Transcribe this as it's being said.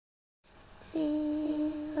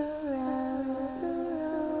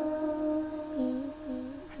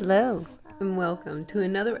Hello, and welcome to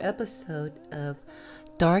another episode of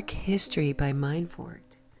Dark History by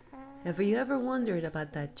Mindfort. Have you ever wondered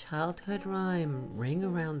about that childhood rhyme, Ring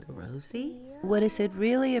Around the Rosie? What is it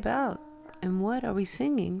really about? And what are we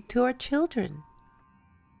singing to our children?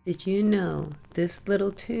 Did you know this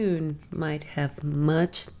little tune might have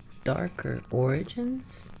much darker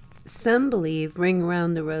origins? Some believe Ring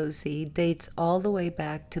Around the Rosie dates all the way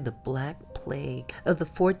back to the Black Plague of the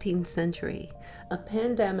 14th century, a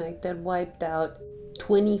pandemic that wiped out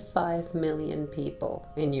 25 million people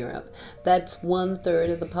in Europe. That's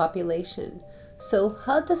 1/3 of the population. So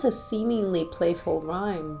how does a seemingly playful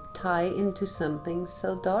rhyme tie into something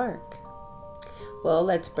so dark? Well,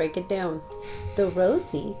 let's break it down. The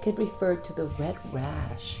Rosie could refer to the red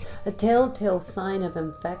rash, a telltale sign of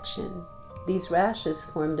infection. These rashes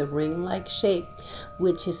formed a ring-like shape,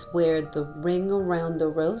 which is where the ring around the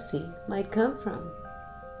Rosie might come from.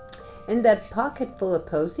 And that pocket full of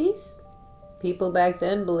posies? People back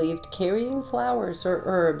then believed carrying flowers or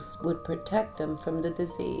herbs would protect them from the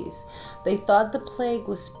disease. They thought the plague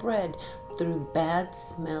was spread through bad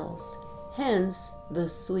smells, hence the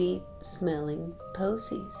sweet-smelling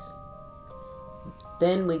posies.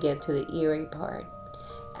 Then we get to the eerie part.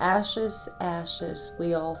 Ashes, ashes,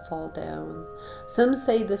 we all fall down. Some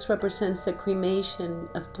say this represents a cremation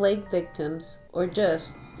of plague victims, or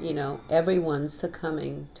just, everyone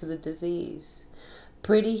succumbing to the disease.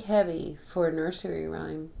 Pretty heavy for a nursery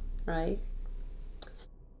rhyme, right?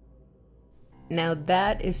 Now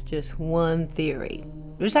that is just one theory.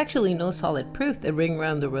 There's actually no solid proof that Ring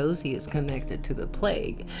Around the Rosie is connected to the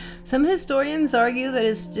plague. Some historians argue that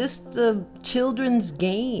it's just a children's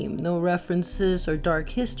game, no references or dark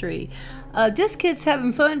history. Just kids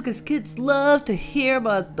having fun because kids love to hear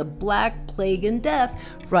about the Black Plague and death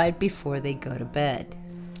right before they go to bed.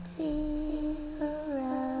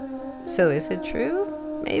 So is it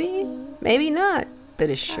true? Maybe, maybe not, but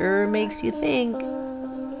it sure makes you think.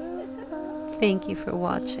 Thank you for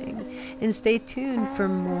watching, and stay tuned for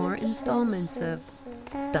more installments of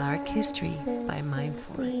Dark History by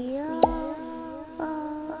Mindfort.